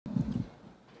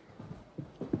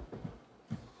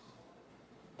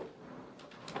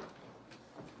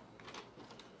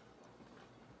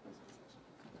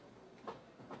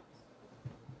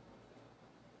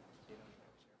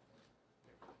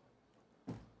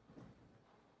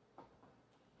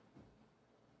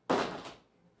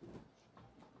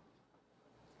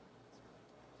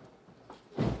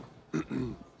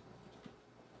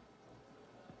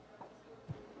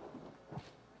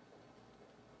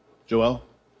Joel,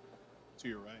 to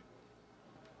your right.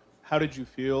 How did you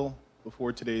feel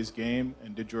before today's game,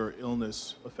 and did your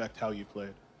illness affect how you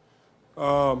played?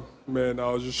 Man, I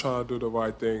was just trying to do the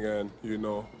right thing and,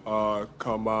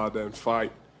 come out and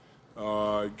fight,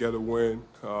 get a win.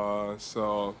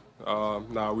 Now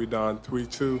we down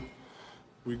 3-2.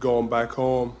 We going back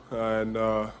home and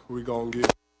we going to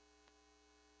get.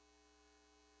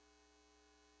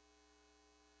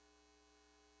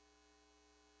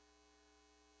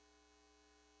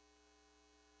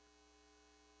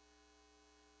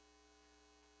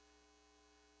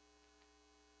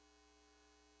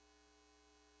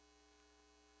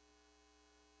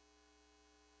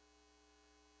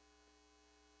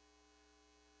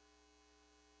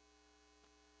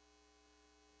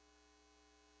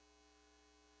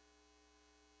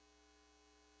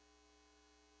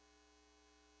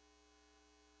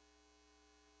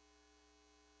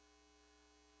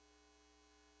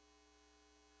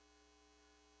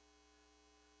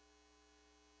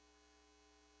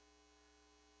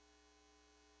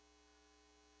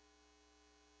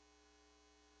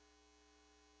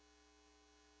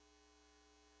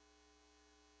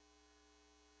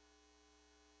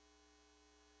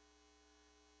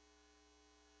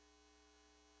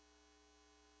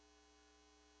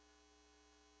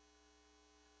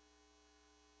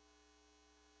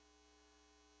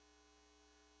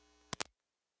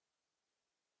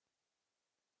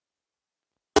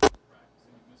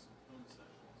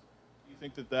 Do you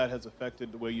think that that has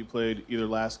affected the way you played either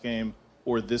last game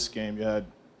or this game? You had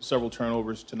several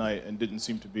turnovers tonight and didn't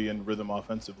seem to be in rhythm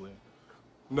offensively.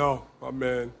 No, I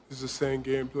mean, it's the same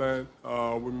game plan.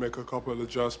 We make a couple of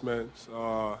adjustments.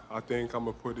 I think I'm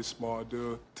a pretty smart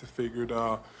dude to figure it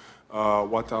out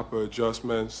what type of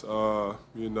adjustments.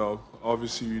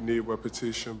 Obviously you need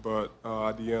repetition, but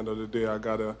at the end of the day, I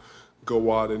got to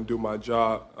go out and do my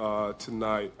job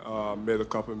tonight. Made a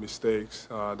couple of mistakes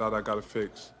that I got to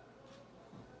fix.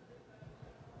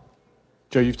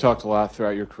 Joe, you've talked a lot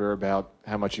throughout your career about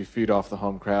how much you feed off the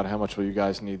home crowd. How much will you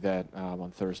guys need that on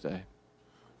Thursday?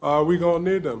 We're going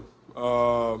to need them.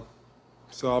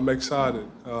 So I'm excited.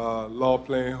 Love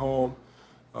playing home.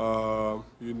 I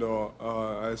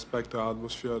expect the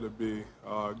atmosphere to be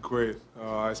great.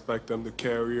 I expect them to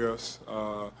carry us.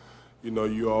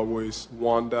 You always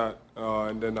want that,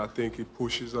 and then I think it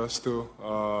pushes us too.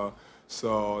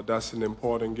 So that's an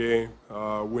important game,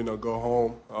 win or go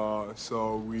home.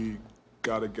 So we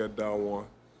got to get that one.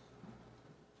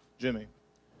 Jimmy,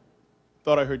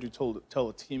 thought I heard you tell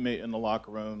a teammate in the locker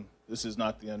room, this is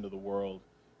not the end of the world.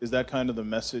 Is that kind of the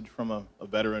message from a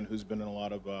veteran who's been in a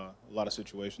lot of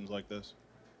situations like this?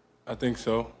 I think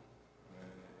so.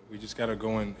 We just got to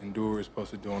go and do what we're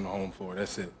supposed to do on the home floor.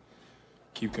 That's it.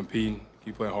 Keep competing,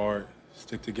 keep playing hard,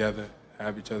 stick together,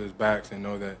 have each other's backs, and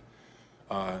know that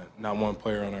not one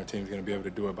player on our team is going to be able to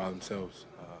do it by themselves.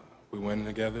 We win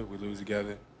together, we lose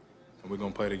together, and we're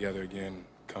going to play together again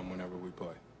come whenever we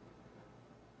play.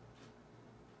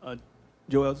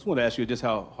 Joel, I just want to ask you just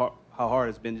how hard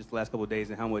it's been just the last couple of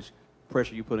days and how much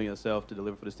pressure you put on yourself to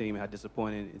deliver for this team and how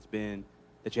disappointing it's been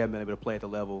that you haven't been able to play at the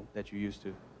level that you used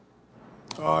to.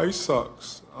 It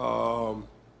sucks. I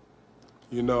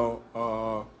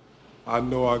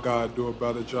know I got to do a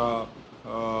better job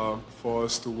for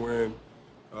us to win.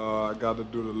 I got to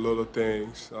do the little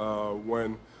things.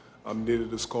 When I'm needed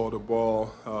to score the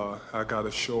ball, I got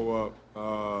to show up,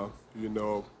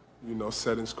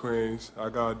 setting screens. I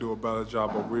got to do a better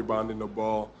job of rebounding the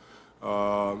ball.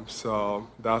 So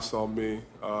that's on me.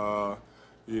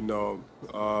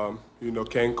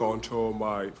 Can't control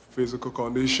my physical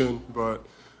condition, but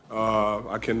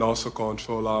I can also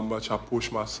control how much I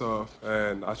push myself,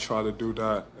 and I try to do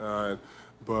that.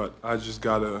 But I just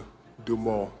got to do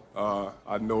more.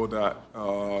 I know that,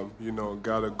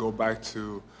 got to go back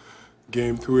to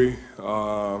Game 3,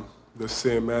 the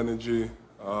same energy,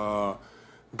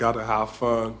 got to have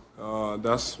fun.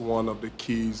 That's one of the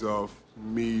keys of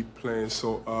me playing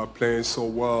so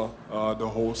well the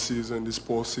whole season. This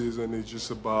postseason is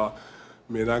just about,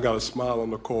 I got a smile on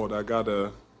the court. I got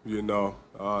to,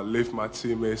 lift my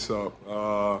teammates up.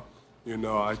 I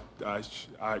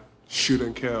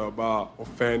shouldn't care about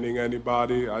offending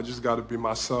anybody. I just got to be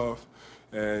myself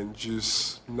and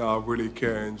just not really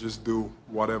care and just do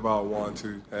whatever I want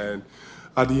to. And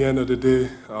at the end of the day,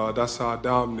 that's how I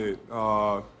dominate.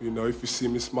 If you see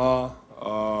me smile,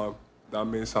 that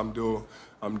means I'm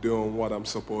doing what I'm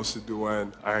supposed to do,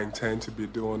 and I intend to be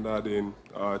doing that in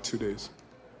 2 days.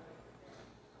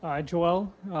 Joel,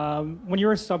 when you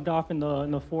were subbed off in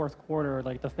the fourth quarter,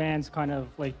 like the fans kind of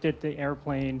like did the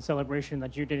airplane celebration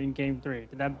that you did in Game 3.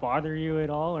 Did that bother you at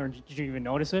all, or did you even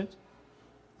notice it?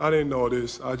 I didn't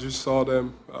notice. I just saw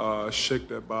them shake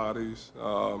their bodies.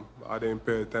 I didn't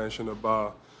pay attention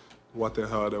about what the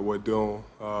hell they were doing.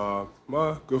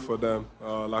 Well, good for them.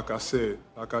 Like I said,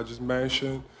 like I just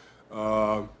mentioned,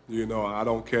 you know, I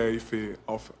don't care if it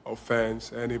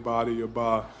offends anybody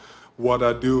about what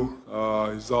I do.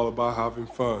 It's all about having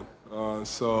fun.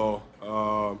 So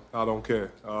I don't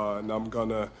care. And I'm going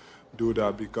to do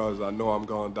that because I know I'm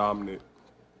going to dominate.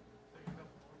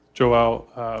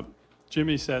 Joel,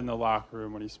 Jimmy said in the locker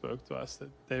room when he spoke to us that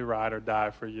they ride or die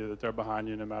for you, that they're behind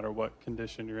you no matter what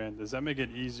condition you're in. Does that make it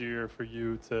easier for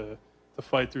you to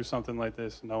fight through something like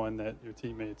this, knowing that your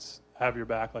teammates have your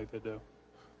back like they do?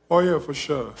 Oh, yeah, for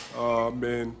sure. I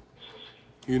mean,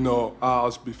 you know,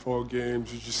 hours before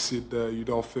games, you just sit there, you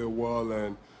don't feel well,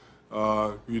 and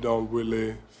you don't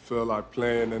really feel like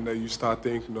playing, and then you start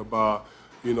thinking about,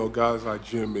 you know, guys like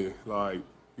Jimmy, like,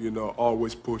 you know,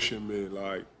 always pushing me,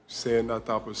 like, saying that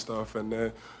type of stuff, and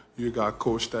then you got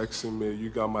coach texting me, you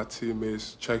got my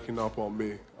teammates checking up on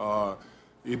me.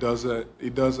 It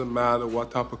doesn't matter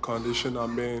what type of condition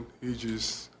I'm in. He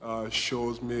just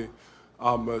shows me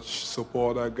how much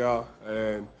support I got,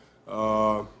 and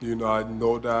you know, I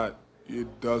know that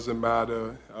it doesn't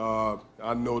matter.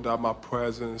 I know that my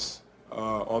presence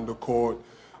on the court,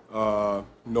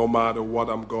 no matter what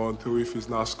I'm going through, if he's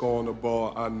not scoring the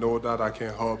ball, I know that I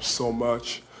can help so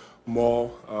much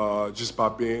more just by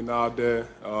being out there.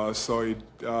 So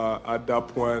at that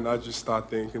point, I just start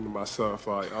thinking to myself,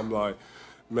 like, I'm like,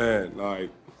 man, like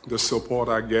the support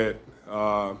I get,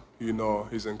 you know,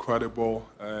 is incredible,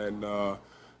 and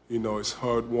you know, it's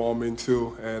heartwarming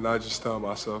too. And I just tell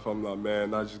myself, I'm like,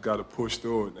 man, I just got to push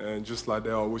through it. And just like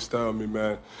they always tell me,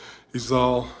 man, it's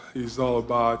all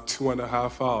about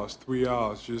 2.5 hours, 3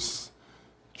 hours, just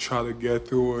try to get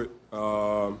through it.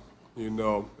 You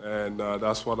know, and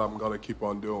that's what I'm going to keep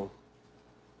on doing.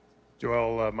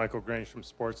 Joel, Michael Grange from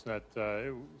Sportsnet.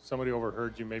 Somebody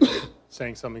overheard you maybe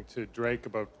saying something to Drake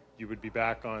about you would be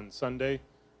back on Sunday.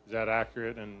 Is that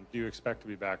accurate? And do you expect to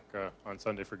be back on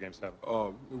Sunday for Game 7?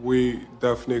 We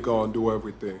definitely going to do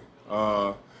everything.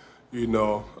 You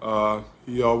know,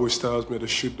 he always tells me to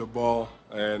shoot the ball,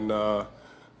 and,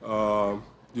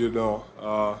 you know,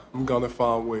 I'm going to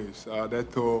find ways.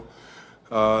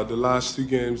 The last 2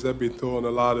 games, they've been throwing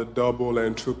a lot of double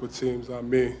and triple teams at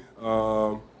me,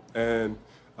 and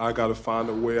I got to find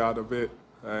a way out of it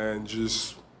and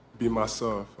just be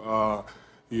myself.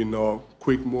 You know,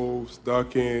 quick moves,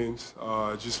 duck-ins,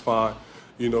 just find,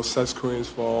 you know, set screens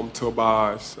for them,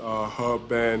 Tobias, Hub,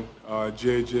 Ben,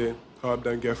 JJ, help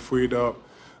them get freed up,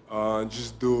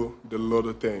 just do the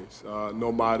little things.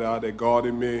 No matter how they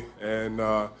guarding me, and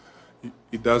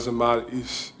it doesn't matter.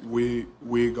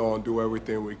 We're going to do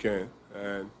everything we can.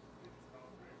 And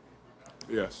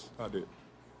yes, I did.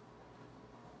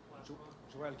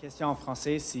 Joël, question en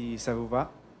français, si ça vous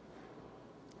va.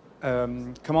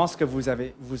 Comment est-ce que vous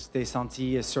êtes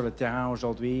senti sur le terrain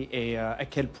aujourd'hui et à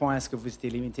quel point est-ce que vous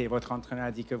étiez limité? Votre entraîneur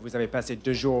a dit que vous avez passé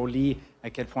 2 jours au lit. À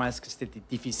quel point est-ce que c'était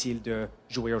difficile de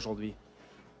jouer aujourd'hui?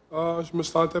 Je me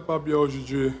sentais pas bien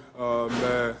aujourd'hui,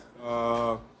 mais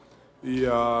il y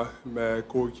a mes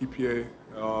coéquipiers,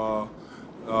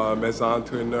 mes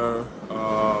entraîneurs,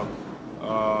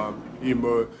 ils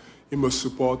me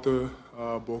supportent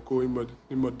beaucoup,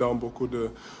 ils me donnent beaucoup de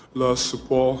leur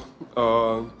support.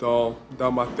 Dans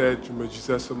ma tête, je me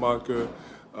disais seulement que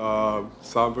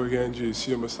ça ne veut rien dire.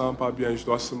 Si je ne me sens pas bien, je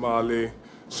dois seulement aller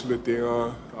sur le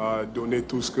terrain, donner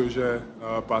tout ce que j'ai,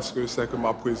 parce que c'est que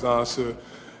ma présence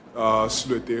sur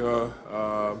le terrain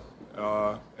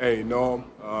est énorme.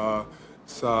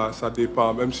 Ça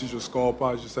dépend. Même si je ne score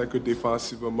pas, je sais que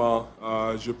défensivement,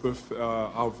 je peux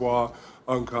avoir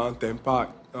un grand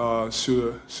impact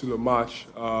sur le match.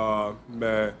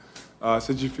 Mais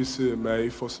c'est difficile, mais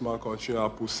il faut seulement continuer à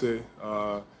pousser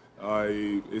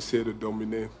et essayer de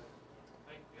dominer.